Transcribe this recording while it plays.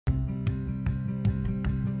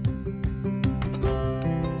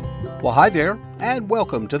Well, hi there, and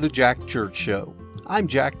welcome to the Jack Church Show. I'm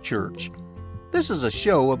Jack Church. This is a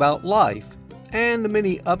show about life and the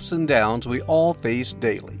many ups and downs we all face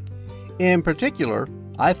daily. In particular,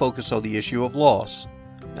 I focus on the issue of loss.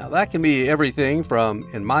 Now, that can be everything from,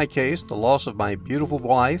 in my case, the loss of my beautiful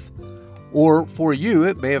wife, or for you,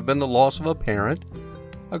 it may have been the loss of a parent,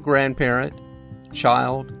 a grandparent,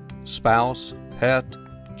 child, spouse, pet,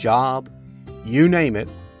 job, you name it.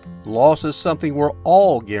 Loss is something we're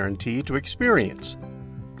all guaranteed to experience,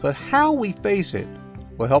 but how we face it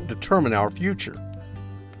will help determine our future.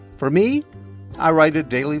 For me, I write a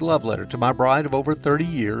daily love letter to my bride of over 30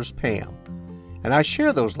 years, Pam, and I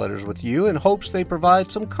share those letters with you in hopes they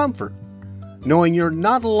provide some comfort, knowing you're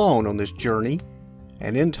not alone on this journey,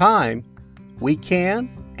 and in time, we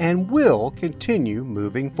can and will continue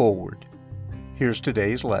moving forward. Here's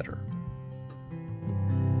today's letter.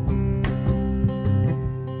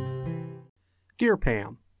 Dear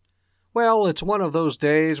Pam, well, it's one of those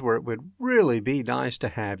days where it would really be nice to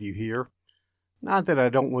have you here. Not that I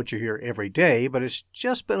don't want you here every day, but it's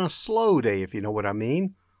just been a slow day, if you know what I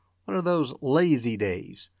mean. One of those lazy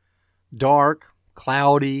days. Dark,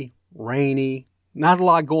 cloudy, rainy, not a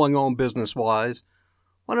lot going on business-wise.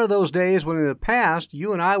 One of those days when in the past,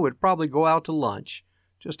 you and I would probably go out to lunch,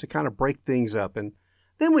 just to kind of break things up, and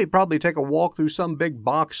then we'd probably take a walk through some big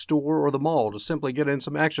box store or the mall to simply get in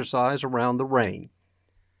some exercise around the rain.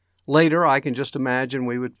 Later, I can just imagine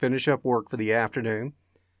we would finish up work for the afternoon,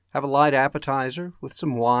 have a light appetizer with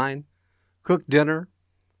some wine, cook dinner,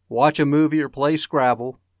 watch a movie or play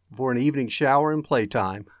Scrabble before an evening shower and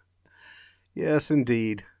playtime. Yes,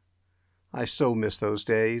 indeed. I so miss those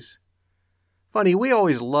days. Funny, we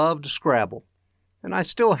always loved Scrabble, and I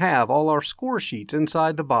still have all our score sheets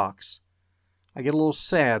inside the box. I get a little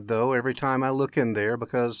sad, though, every time I look in there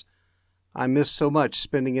because I miss so much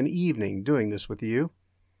spending an evening doing this with you.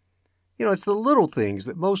 You know, it's the little things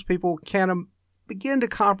that most people can't begin to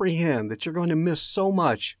comprehend that you're going to miss so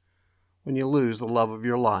much when you lose the love of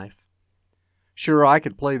your life. Sure, I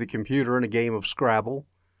could play the computer in a game of Scrabble,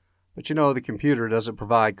 but you know the computer doesn't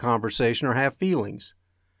provide conversation or have feelings.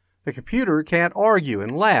 The computer can't argue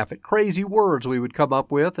and laugh at crazy words we would come up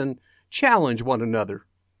with and challenge one another.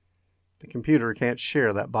 The computer can't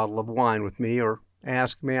share that bottle of wine with me or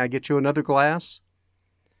ask, may I get you another glass?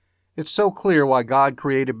 It's so clear why God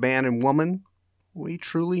created man and woman. We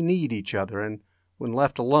truly need each other, and when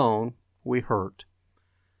left alone, we hurt.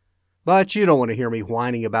 But you don't want to hear me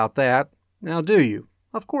whining about that, now do you?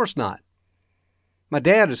 Of course not. My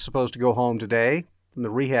dad is supposed to go home today from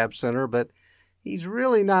the rehab center, but he's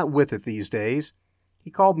really not with it these days. He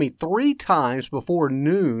called me 3 times before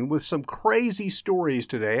noon with some crazy stories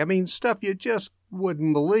today. I mean, stuff you just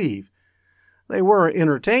wouldn't believe. They were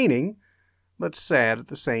entertaining, but sad at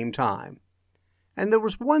the same time. And there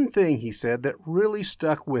was one thing he said that really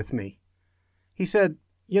stuck with me. He said,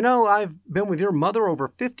 you know, I've been with your mother over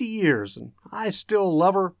 50 years, and I still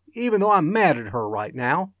love her, even though I'm mad at her right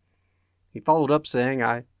now. He followed up saying,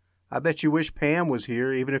 I bet you wish Pam was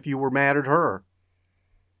here, even if you were mad at her.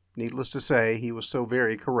 Needless to say, he was so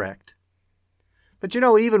very correct. But you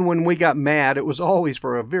know, even when we got mad, it was always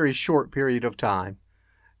for a very short period of time.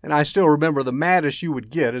 And I still remember the maddest you would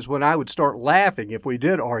get is when I would start laughing if we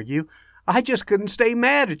did argue. I just couldn't stay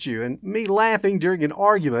mad at you, and me laughing during an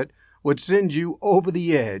argument would send you over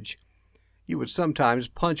the edge. You would sometimes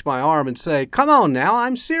punch my arm and say, come on now,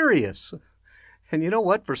 I'm serious. And you know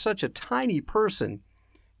what? For such a tiny person,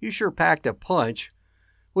 you sure packed a punch,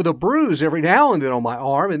 with a bruise every now and then on my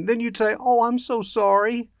arm, and then you'd say, oh, I'm so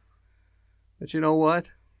sorry. But you know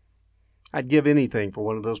what? I'd give anything for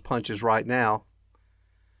one of those punches right now.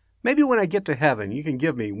 Maybe when I get to heaven, you can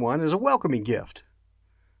give me one as a welcoming gift.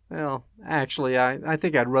 Well, actually, I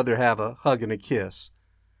think I'd rather have a hug and a kiss.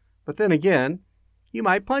 But then again, you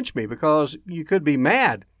might punch me because you could be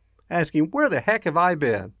mad, asking, where the heck have I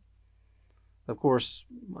been? Of course,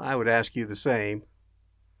 I would ask you the same.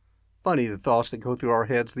 Funny the thoughts that go through our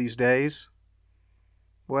heads these days.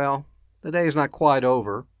 Well, the day's not quite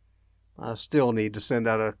over. I still need to send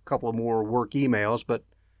out a couple of more work emails, but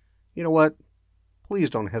you know what? Please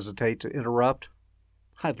don't hesitate to interrupt.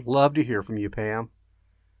 I'd love to hear from you, Pam.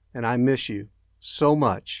 And I miss you so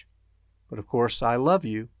much. But of course, I love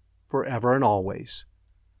you forever and always.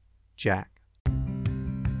 Jack.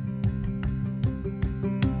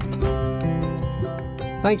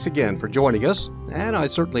 Thanks again for joining us, and I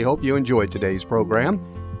certainly hope you enjoyed today's program.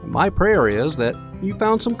 And my prayer is that you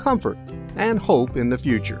found some comfort and hope in the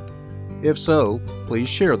future. If so, please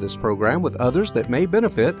share this program with others that may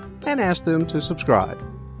benefit and ask them to subscribe.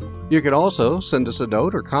 You can also send us a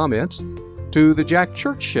note or comments to the Jack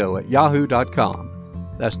Church Show at yahoo.com.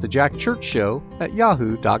 That's the Jack Church Show at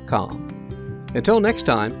yahoo.com. Until next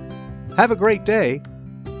time, have a great day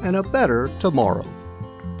and a better tomorrow.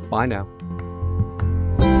 Bye now.